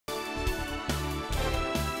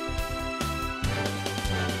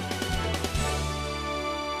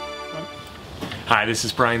Hi, this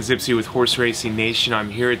is Ian Zipse with Horse Racing Nation. I'm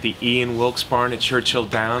here at the Ian Wilkes barn at Churchill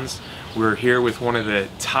Downs. We're here with one of the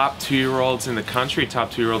top 2-year-olds in the country,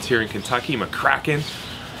 top 2-year-olds here in Kentucky, McCraken.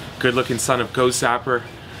 Good looking son of Go Zapper.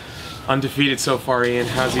 Undefeated so far, Ian.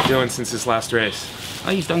 How's he doing since his last race? Oh,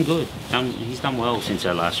 he's done good. He's done well since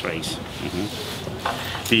our last race.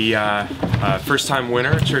 The first time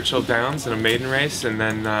winner at Churchill Downs in a maiden race, and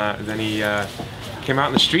then he came out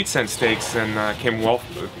in the Street Scent Stakes and came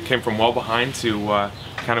from well behind to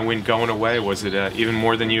kind of win going away. Was it even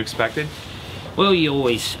more than you expected? Well, you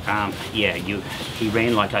always, he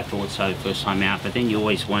ran like I thought so first time out, but then you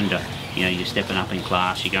always wonder, you know, you're stepping up in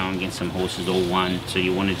class, you're going against some horses all won, so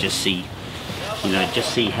you want to just see, you know,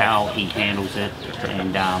 how he handles it.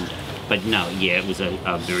 And but no, yeah, it was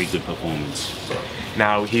a very good performance.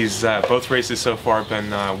 Now he's both races so far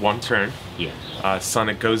been one turn. Yeah. Son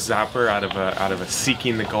of Go Zapper out of a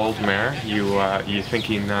Seeking the Gold mare. You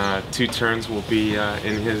thinking 2 turns will be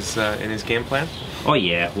in his game plan? Oh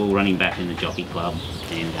yeah, we'll run him back in the Jockey Club,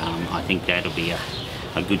 and I think that'll be a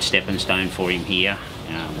good stepping stone for him here.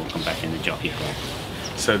 We'll come back in the Jockey Club.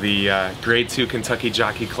 So the Grade 2 Kentucky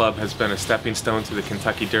Jockey Club has been a stepping stone to the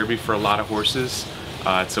Kentucky Derby for a lot of horses.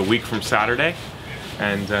 It's a week from Saturday,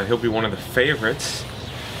 and he'll be one of the favorites.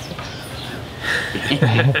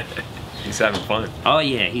 He's having fun. Oh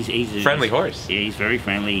yeah, he's a friendly horse. Yeah, he's very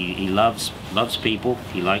friendly. He loves people.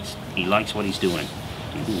 He likes what he's doing.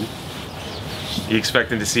 You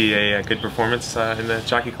expecting to see a good performance in the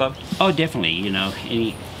Jockey Club? Oh, definitely. You know,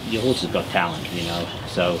 your horse has got talent. You know,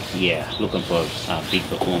 so yeah, looking for a big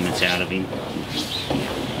performance out of him.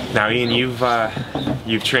 Now, Ian,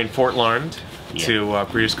 you've trained Fort Larned to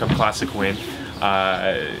Breeders' Cup Classic win.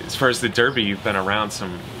 As far as the Derby, you've been around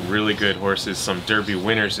some really good horses, some Derby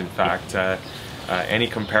winners, in fact. Any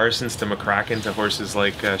comparisons to McCraken, to horses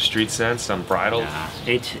like Street Sense, Unbridled? Nah,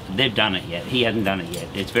 they've done it yet. He hasn't done it yet.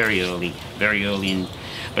 It's very early,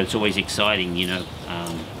 but it's always exciting, you know,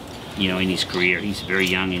 in his career. He's very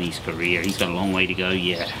young in his career. He's got a long way to go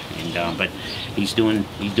yet, and but he's doing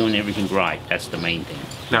everything right. That's the main thing.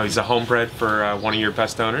 Now he's a homebred for one of your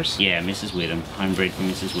best owners? Yeah, Mrs. Whittam, homebred for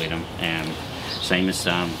Mrs. Whittam. Same as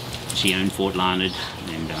she owned Fort Larned,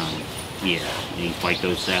 and yeah, he's like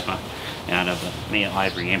Go Zapper out of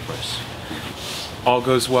Ivory Empress. All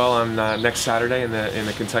goes well on next Saturday in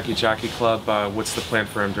the Kentucky Jockey Club. What's the plan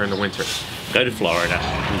for him during the winter? Go to Florida.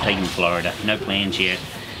 We'll take him to Florida. No plans yet.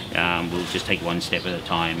 We'll just take one step at a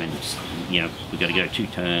time, and you know, we've got to go 2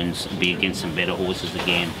 turns and be against some better horses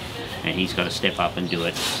again, and he's got to step up and do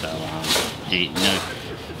it. So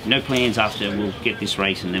no plans after we'll get this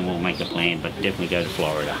race, and then we'll make a plan, but definitely go to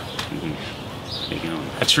Florida.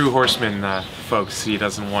 A true horseman, folks, he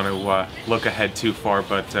doesn't want to look ahead too far,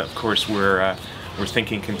 but of course we're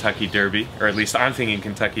thinking Kentucky Derby, or at least I'm thinking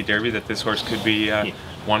Kentucky Derby, that this horse could be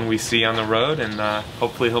one we see on the road, and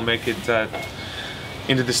hopefully he'll make it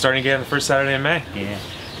into the starting gate on the first Saturday in May. Yeah.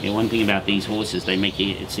 Yeah, one thing about these horses, they make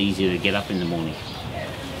it's easier to get up in the morning.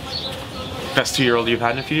 Best 2-year-old you've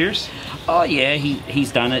had in a few years? Oh yeah,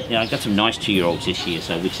 he's done it. You know, I got some nice 2-year-olds this year,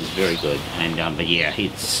 so which is very good. And but yeah,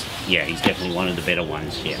 he's definitely one of the better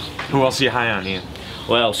ones. Yeah. Who else are you high on, Ian?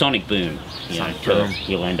 Well, Sonic Boom. You know,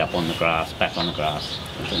 he'll end up on the grass, back on the grass.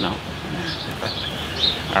 No.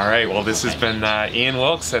 All right. Well, this has been Ian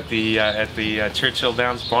Wilkes at the Churchill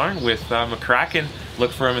Downs barn with McCraken.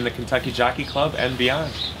 Look for him in the Kentucky Jockey Club and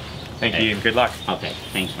beyond. Thank you, Ian. Good luck. Okay.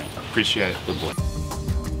 Thanks, man. Appreciate it. Good boy.